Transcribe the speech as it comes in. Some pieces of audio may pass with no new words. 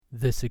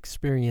This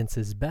experience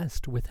is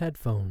best with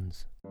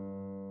headphones.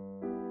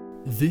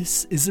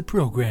 This is a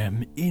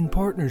program in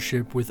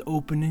partnership with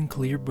Open and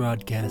Clear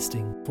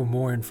Broadcasting. For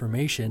more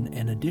information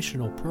and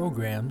additional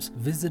programs,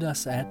 visit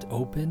us at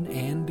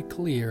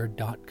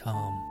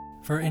openandclear.com.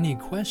 For any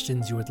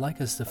questions you would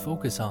like us to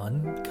focus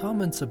on,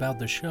 comments about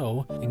the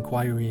show,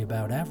 inquiry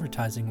about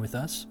advertising with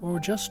us, or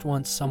just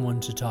want someone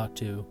to talk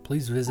to,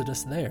 please visit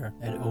us there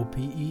at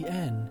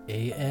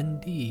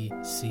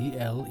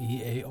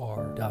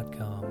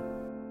openandclear.com.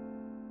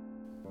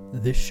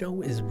 This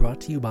show is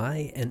brought to you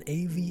by an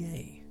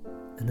AVA,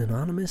 an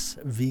anonymous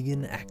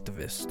vegan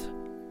activist.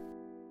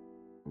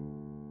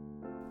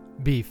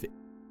 Beef.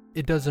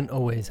 It doesn't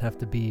always have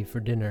to be for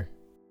dinner.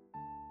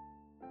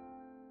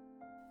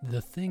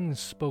 The things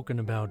spoken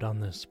about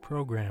on this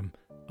program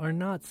are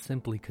not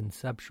simply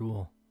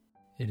conceptual.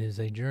 It is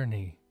a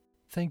journey.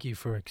 Thank you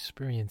for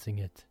experiencing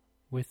it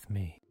with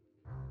me.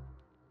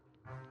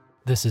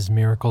 This is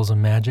Miracles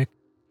and Magic.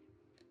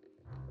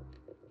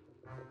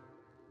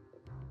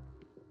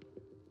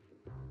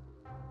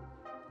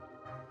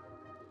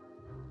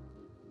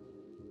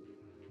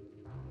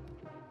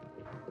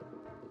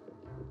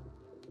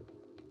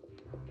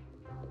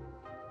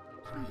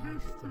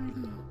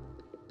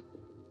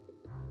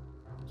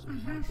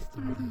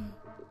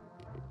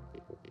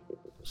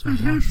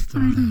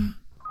 Sahasrara.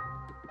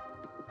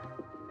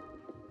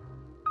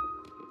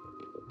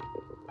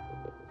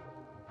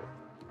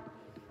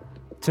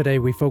 Today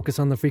we focus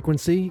on the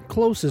frequency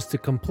closest to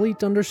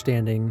complete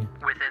understanding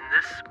within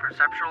this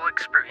perceptual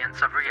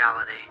experience of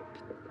reality.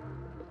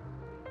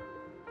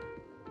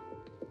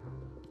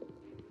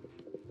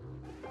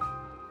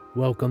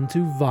 Welcome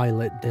to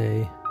Violet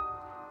Day.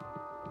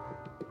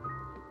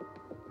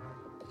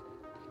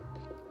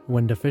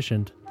 When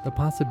deficient, the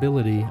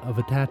possibility of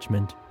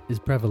attachment is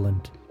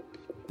prevalent.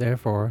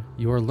 Therefore,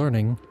 you are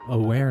learning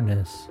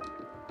awareness.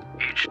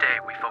 Each day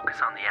we focus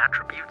on the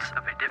attributes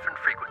of a different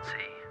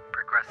frequency,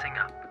 progressing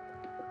up,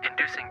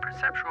 inducing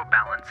perceptual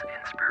balance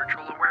and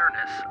spiritual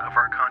awareness of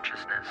our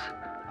consciousness.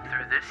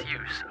 Through this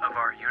use of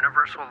our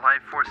universal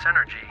life force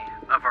energy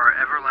of our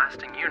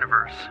everlasting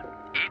universe,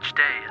 each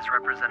day is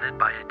represented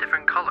by a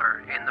different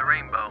color in the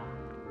rainbow.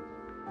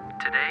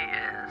 Today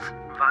is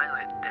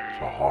Violet Day.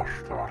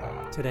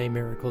 Sahasrara. Today,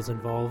 miracles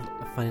involve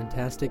a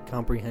fantastic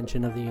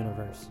comprehension of the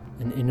universe,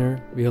 an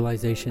inner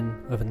realization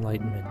of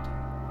enlightenment,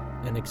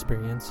 an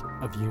experience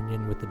of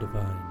union with the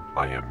divine.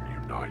 I am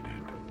united.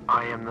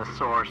 I am the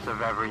source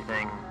of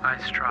everything. I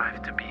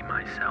strive to be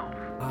myself.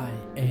 I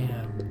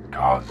am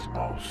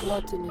Cosmos.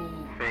 gluttony,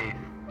 Faith.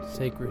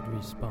 sacred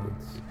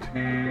response,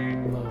 Tea.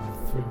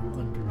 love through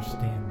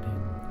understanding.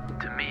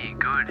 To me,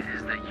 good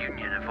is the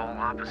union of all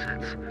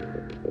opposites,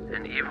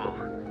 and evil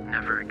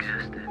never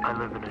existed. I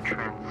live in a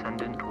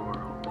transcendent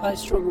world. I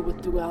struggle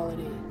with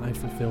duality. I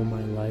fulfill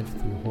my life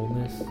through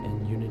wholeness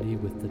and unity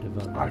with the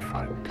divine. I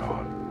find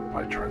God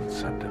by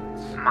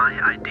transcendence. My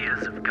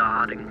ideas of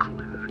God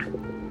include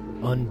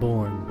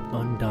Unborn,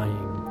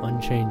 undying,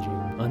 unchanging,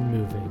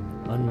 unmoving,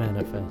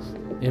 unmanifest,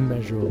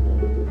 immeasurable,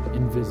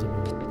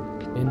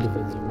 invisible,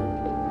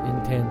 indivisible,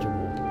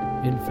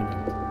 intangible,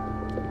 infinite.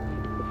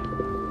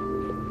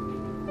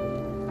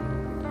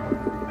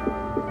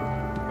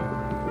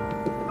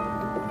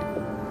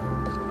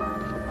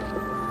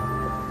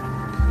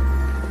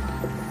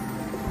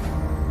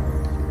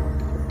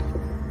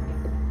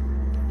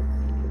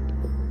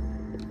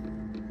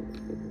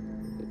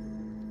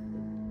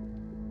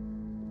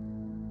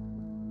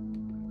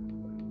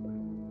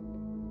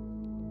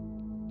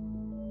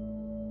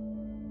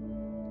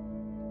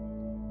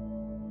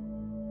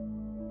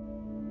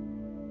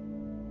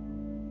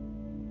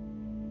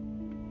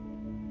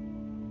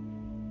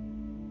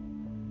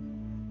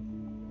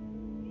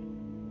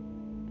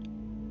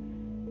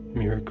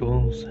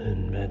 Miracles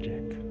and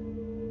magic.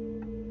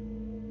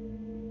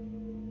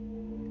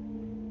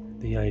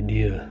 The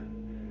idea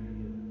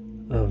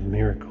of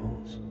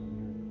miracles.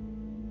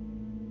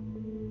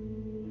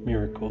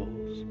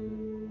 Miracles.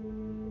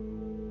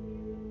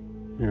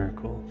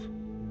 Miracles.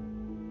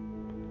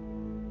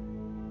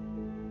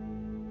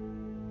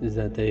 Is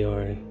that they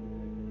are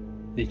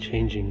the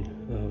changing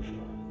of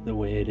the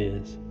way it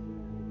is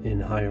in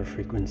higher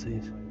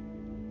frequencies.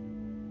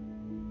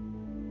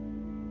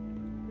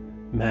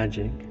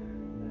 Magic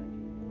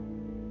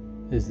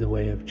is the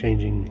way of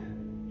changing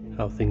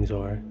how things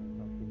are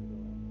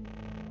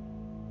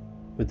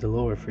with the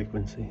lower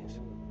frequencies.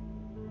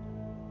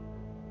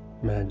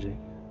 Magic,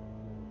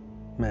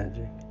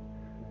 magic,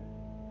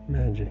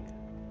 magic.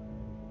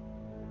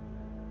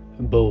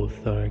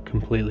 Both are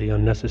completely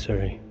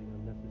unnecessary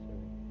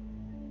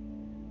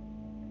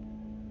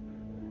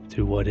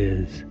to what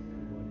is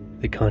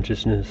the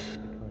consciousness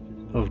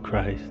of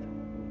Christ.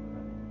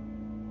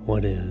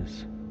 What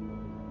is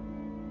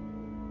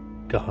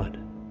God?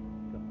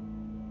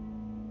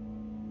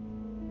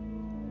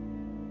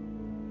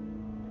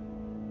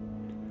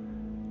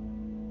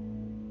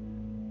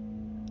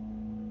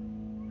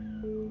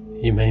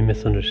 You may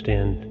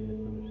misunderstand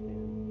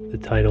the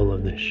title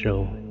of this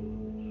show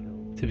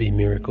to be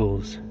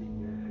Miracles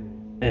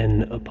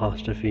N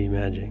apostrophe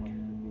magic,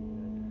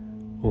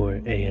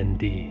 or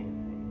AND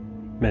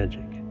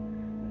magic,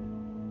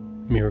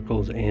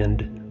 miracles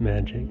and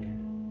magic.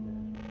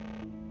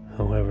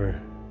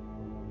 However,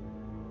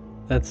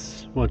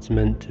 that's what's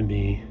meant to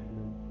be.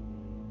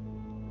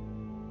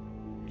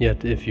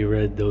 Yet if you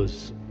read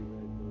those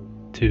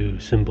two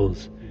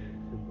symbols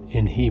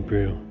in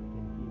Hebrew,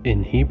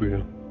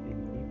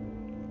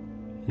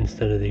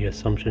 instead of the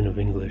assumption of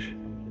English,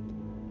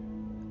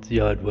 it's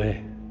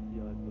Yahweh.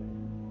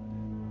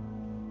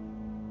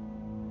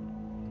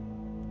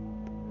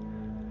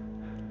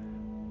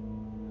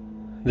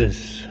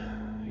 This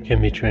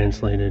can be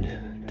translated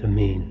to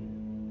mean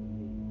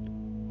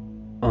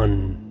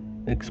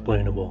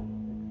unexplainable,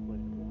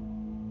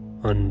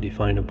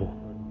 undefinable,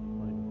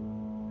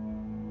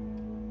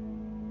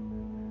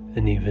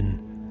 and even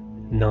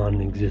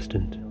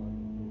non-existent.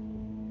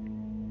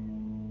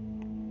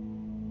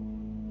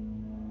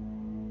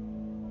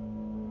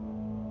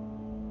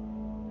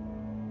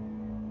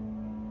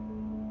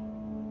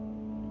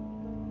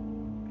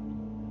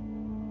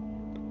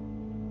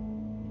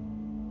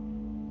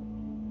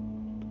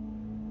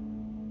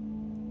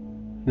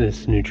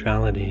 This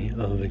neutrality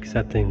of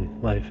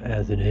accepting life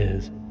as it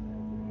is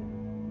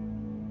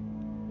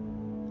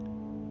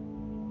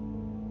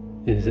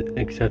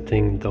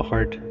accepting the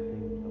heart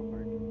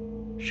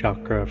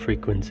chakra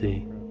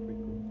frequency,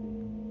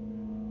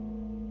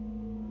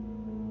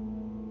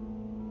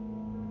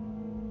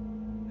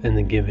 and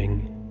the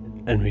giving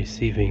and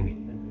receiving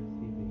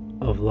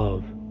of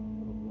love.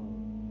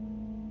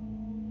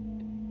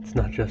 It's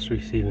not just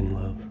receiving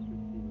love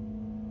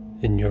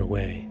in your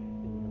way.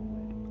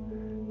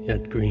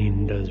 Yet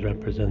green does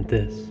represent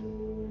this,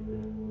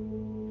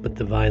 but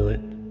the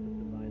violet,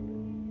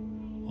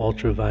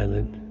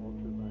 ultraviolet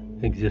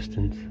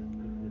existence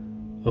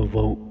of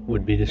what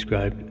would be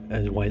described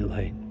as white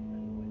light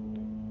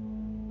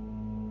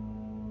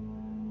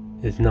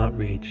is not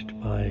reached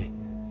by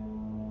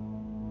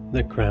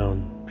the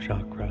crown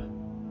chakra.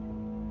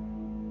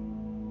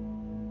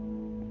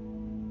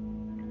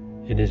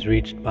 It is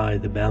reached by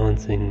the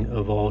balancing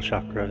of all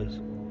chakras,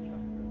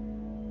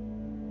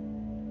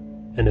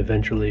 and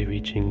eventually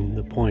reaching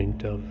the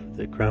point of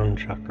the crown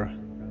chakra.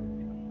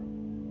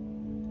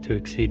 To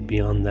exceed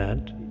beyond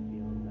that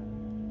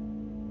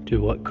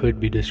to what could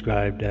be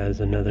described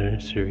as another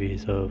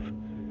series of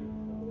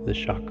the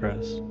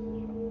chakras,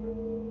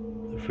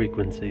 the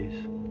frequencies.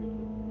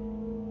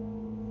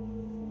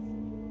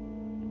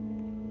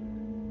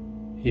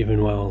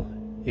 Even while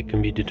it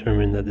can be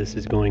determined that this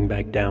is going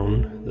back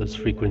down, those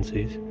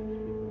frequencies,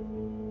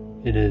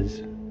 it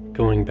is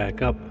going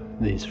back up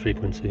these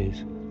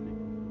frequencies,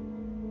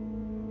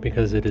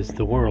 because it is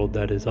the world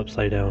that is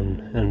upside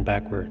down and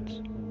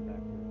backwards.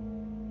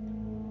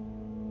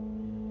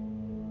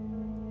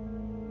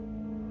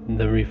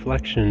 The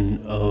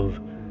reflection of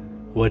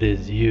what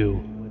is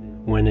you,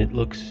 when it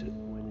looks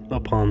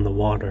upon the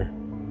water,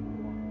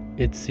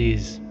 it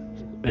sees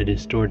a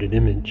distorted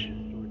image.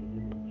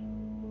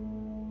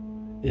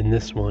 In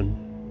this one,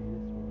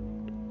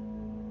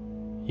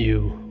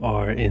 you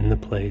are in the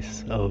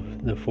place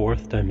of the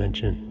fourth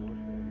dimension,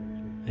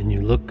 and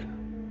you look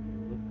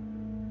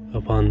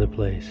upon the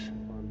place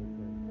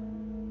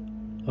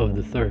of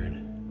the third,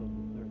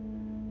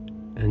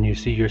 and you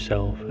see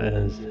yourself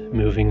as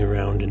moving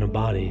around in a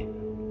body,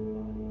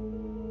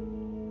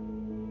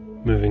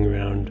 moving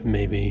around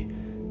maybe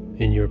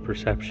in your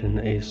perception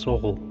a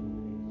soul.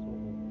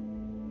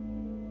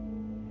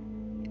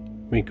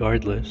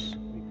 Regardless,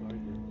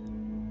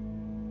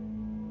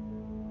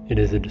 it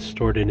is a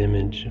distorted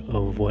image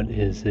of what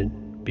is it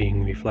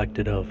being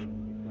reflected of.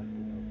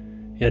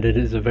 Yet it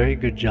is a very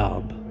good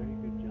job.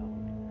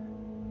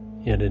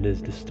 Yet it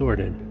is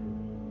distorted.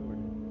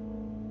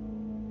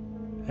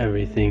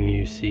 Everything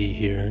you see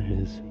here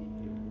is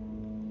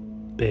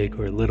big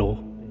or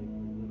little.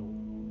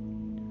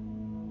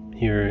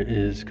 Here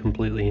is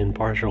completely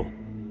impartial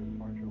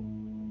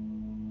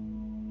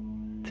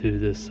to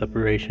this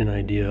separation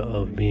idea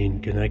of being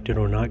connected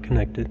or not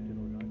connected,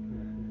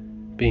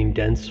 being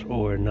dense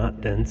or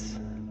not dense,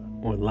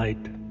 or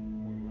light.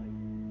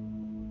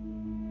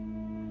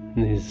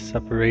 And these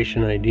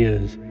separation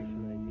ideas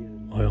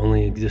are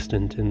only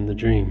existent in the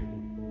dream.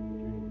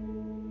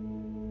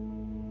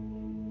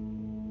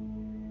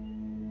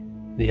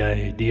 The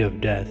idea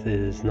of death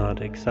is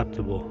not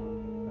acceptable.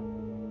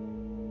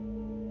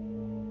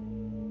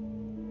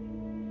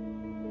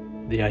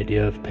 The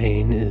idea of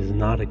pain is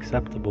not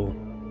acceptable.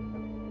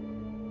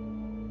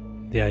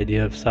 The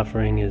idea of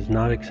suffering is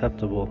not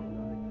acceptable.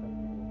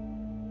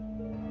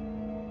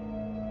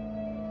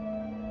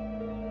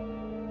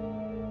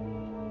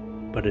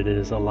 But it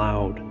is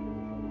allowed.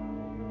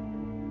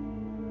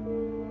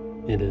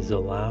 It is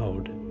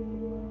allowed.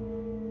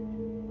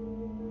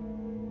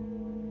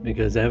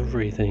 Because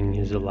everything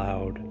is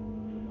allowed.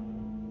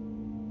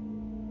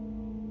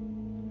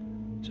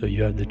 So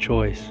you have the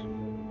choice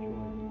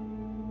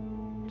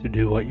to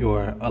do what you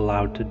are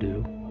allowed to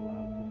do,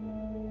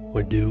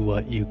 or do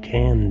what you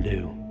can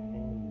do.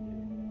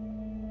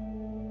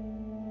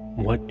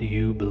 What do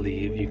you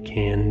believe you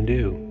can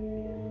do?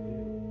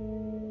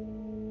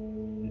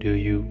 Do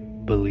you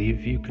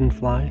believe you can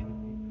fly?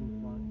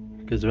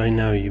 Because right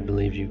now you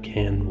believe you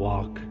can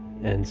walk,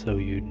 and so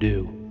you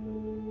do.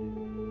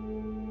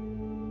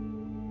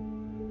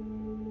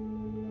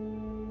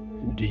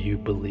 Do you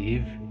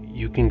believe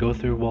you can go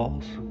through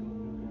walls?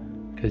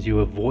 Because you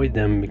avoid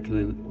them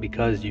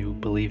because you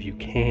believe you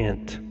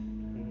can't.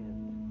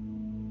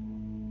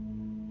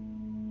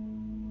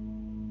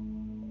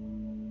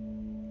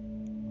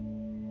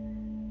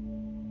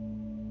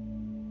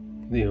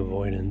 The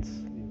avoidance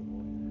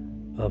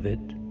of it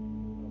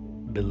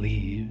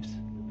believes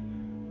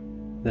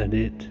that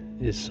it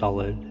is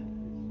solid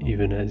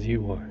even as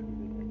you are.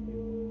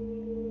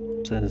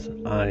 It says,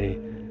 I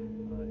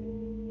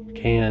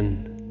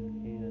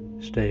can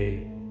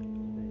stay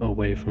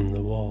away from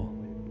the wall.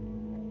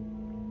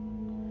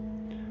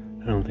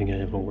 I don't think I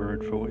have a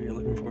word for what you're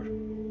looking for.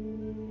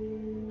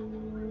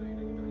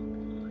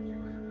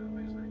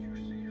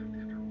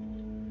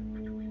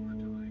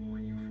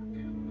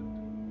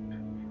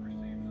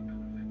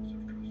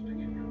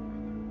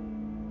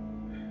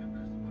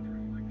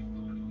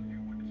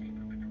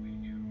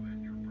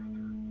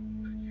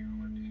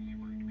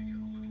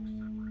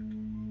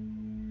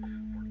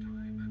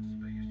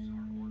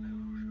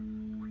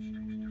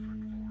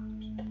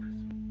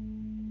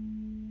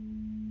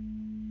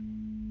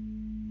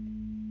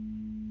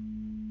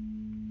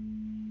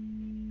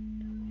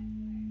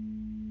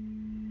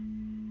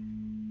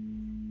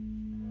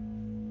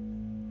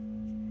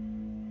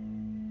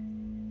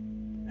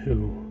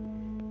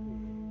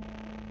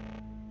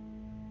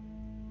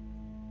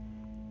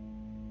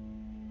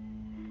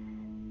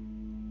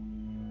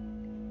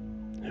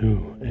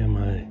 Who am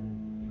I?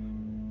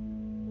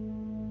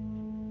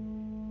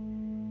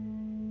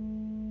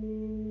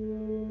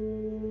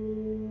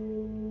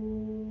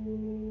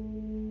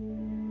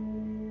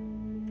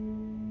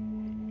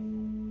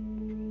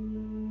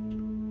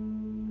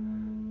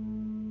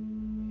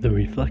 The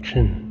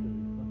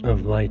reflection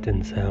of light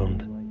and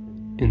sound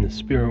in the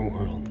spirit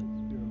world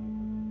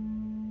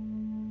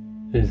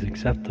is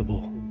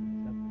acceptable.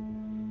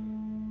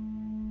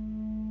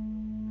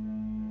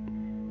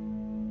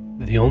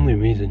 The only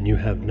reason you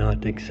have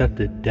not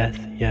accepted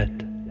death yet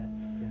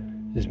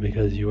is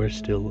because you are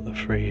still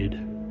afraid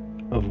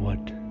of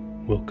what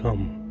will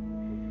come.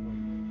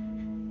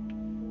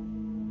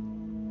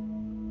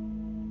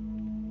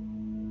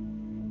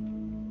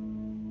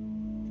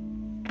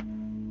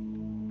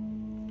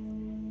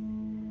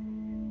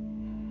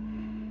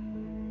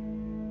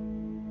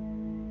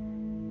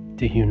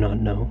 Do you not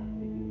know?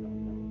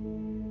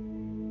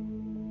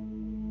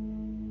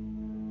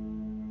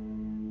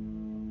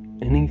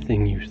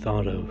 Anything you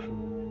thought of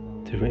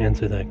to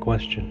answer that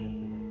question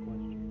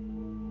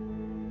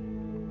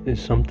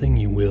is something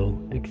you will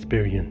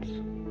experience.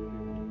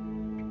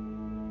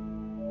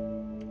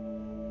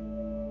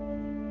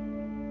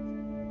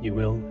 You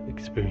will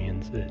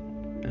experience it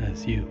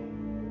as you.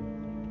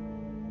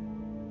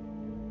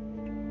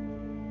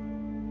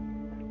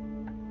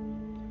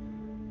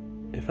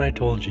 If I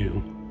told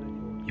you,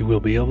 you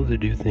will be able to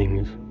do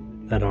things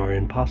that are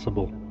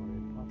impossible,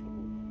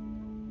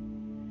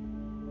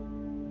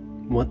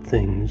 what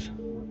things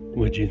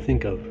would you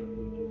think of?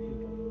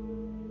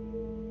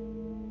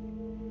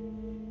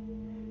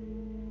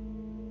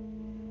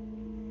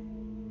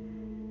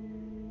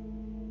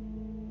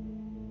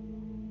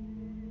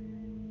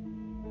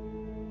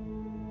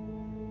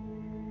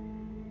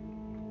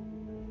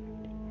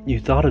 You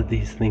thought of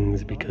these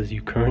things because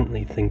you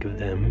currently think of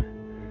them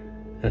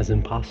as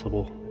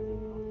impossible.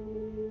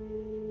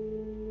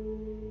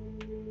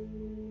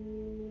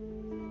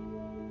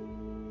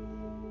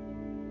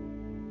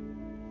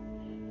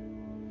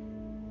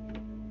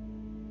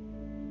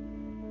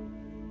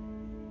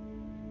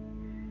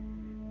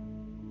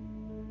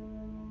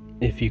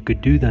 If you could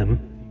do them,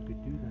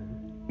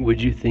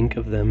 would you think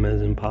of them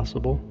as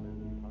impossible?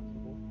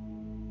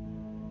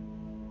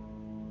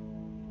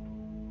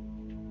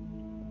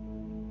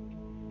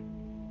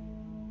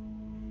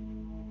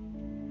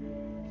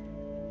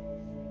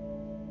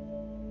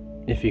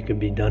 If you could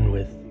be done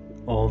with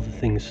all the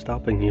things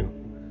stopping you,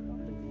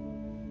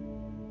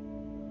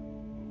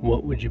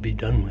 what would you be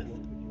done with?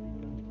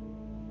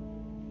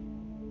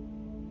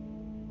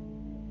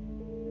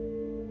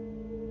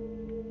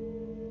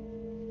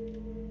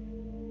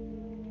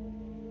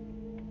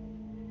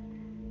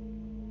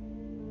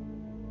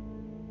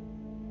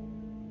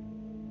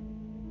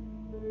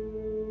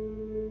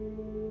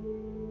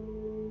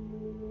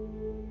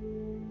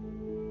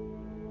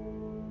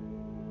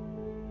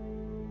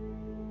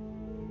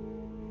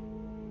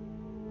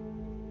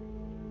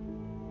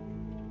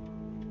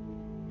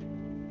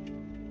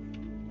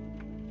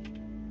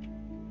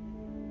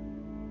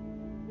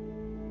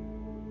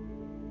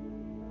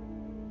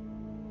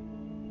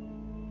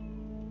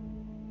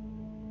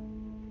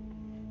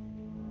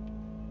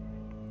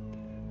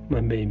 My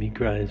baby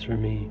cries for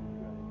me.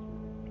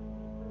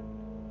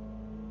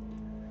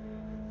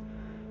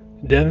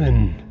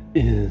 Devon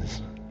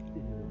is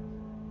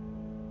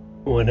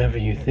whatever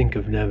you think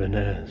of Devon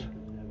as.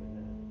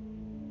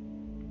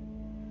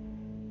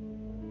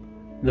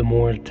 the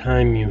more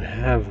time you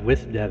have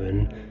with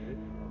Devon,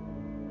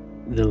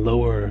 the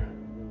lower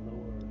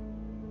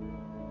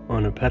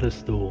on a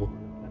pedestal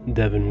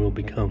Devon will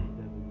become.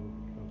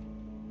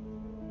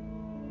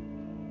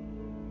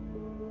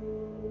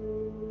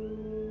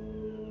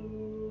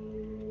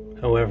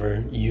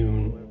 However,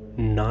 you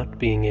not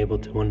being able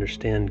to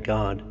understand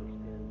God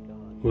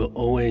will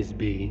always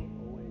be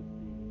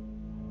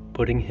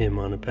putting him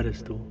on a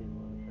pedestal,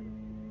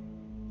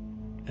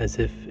 as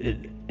if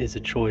it is a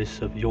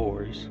choice of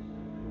yours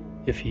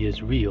if he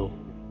is real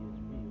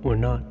or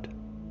not.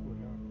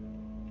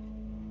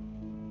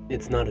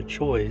 It's not a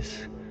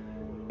choice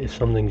if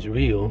something's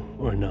real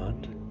or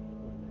not,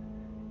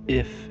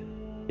 if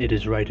it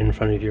is right in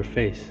front of your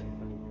face.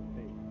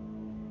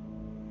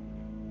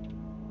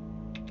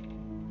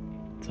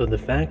 So the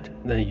fact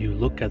that you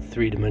look at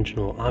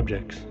three-dimensional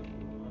objects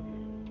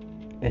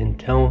and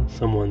tell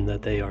someone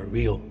that they are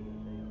real,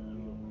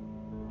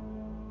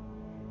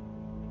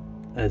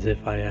 as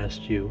if I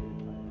asked you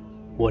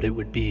what it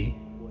would be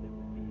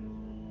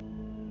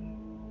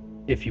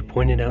if you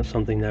pointed out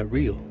something that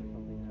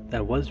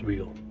was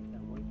real.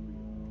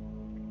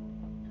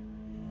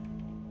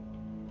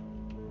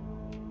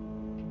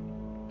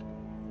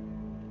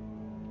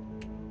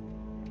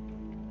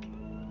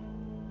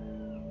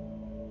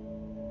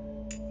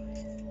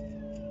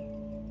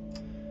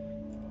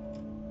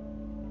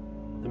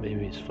 The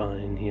baby's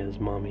fine, he has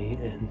mommy,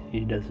 and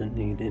he doesn't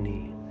need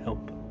any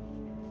help.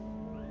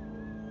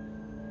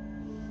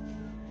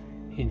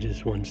 He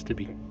just wants to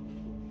be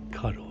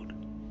cuddled.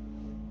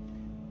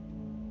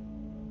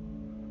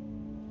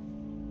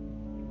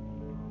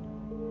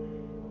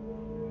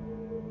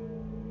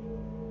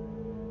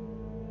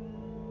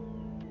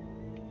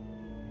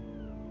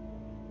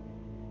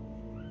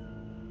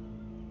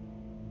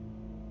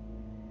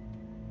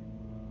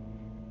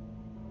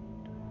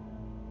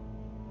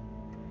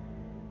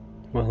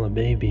 While a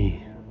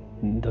baby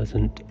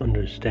doesn't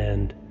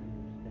understand,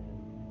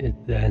 it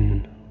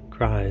then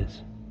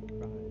cries,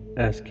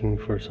 asking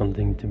for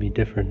something to be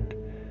different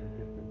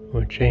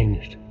or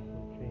changed.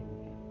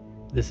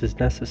 This is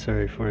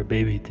necessary for a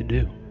baby to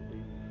do.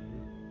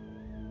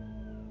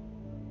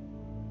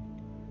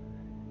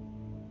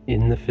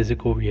 In the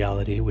physical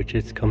reality which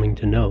it's coming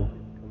to know,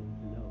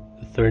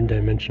 the third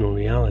dimensional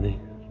reality,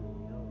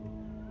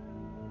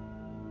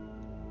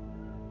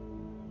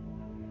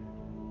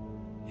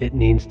 it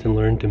needs to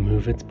learn to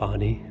move its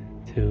body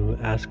to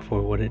ask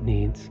for what it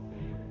needs,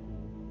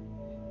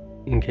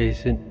 in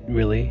case it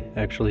really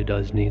actually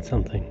does need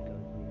something.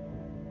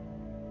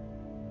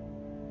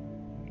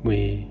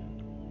 We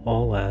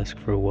all ask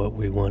for what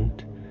we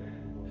want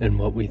and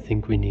what we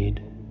think we need.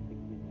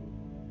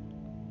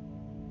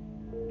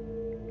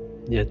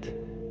 Yet,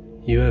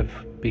 you have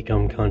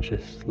become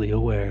consciously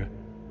aware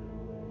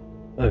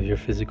of your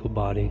physical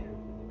body.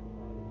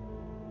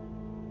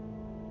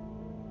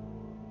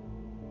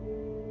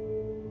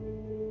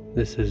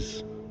 This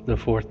is the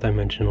fourth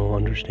dimensional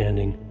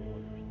understanding,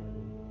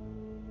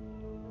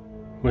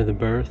 where the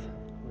birth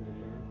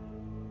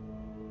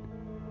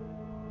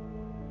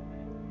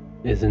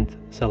isn't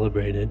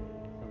celebrated,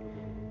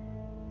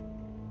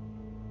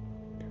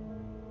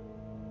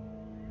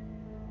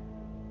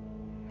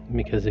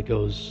 because it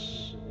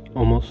goes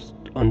almost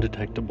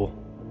undetectable.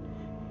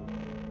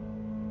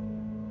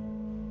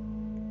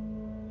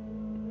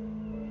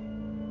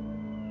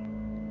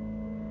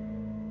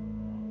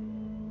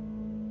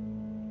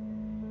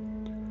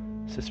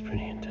 This is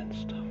pretty intense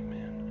stuff,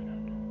 man.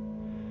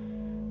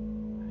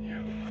 I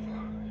don't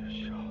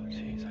know.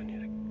 Jeez, I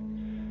need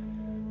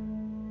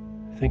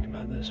to think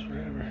about this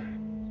forever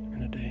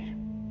in a day.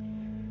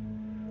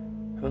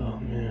 Oh,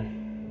 man.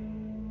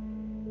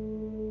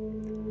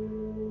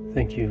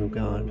 Thank you,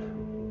 God.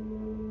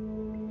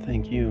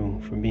 Thank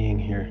you for being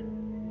here.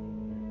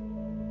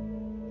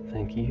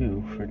 Thank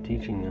you for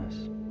teaching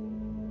us.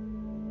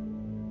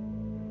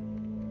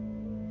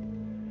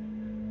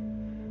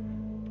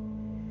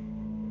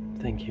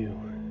 Thank you,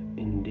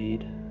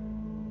 indeed.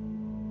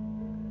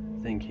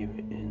 Thank you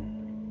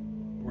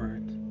in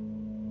words.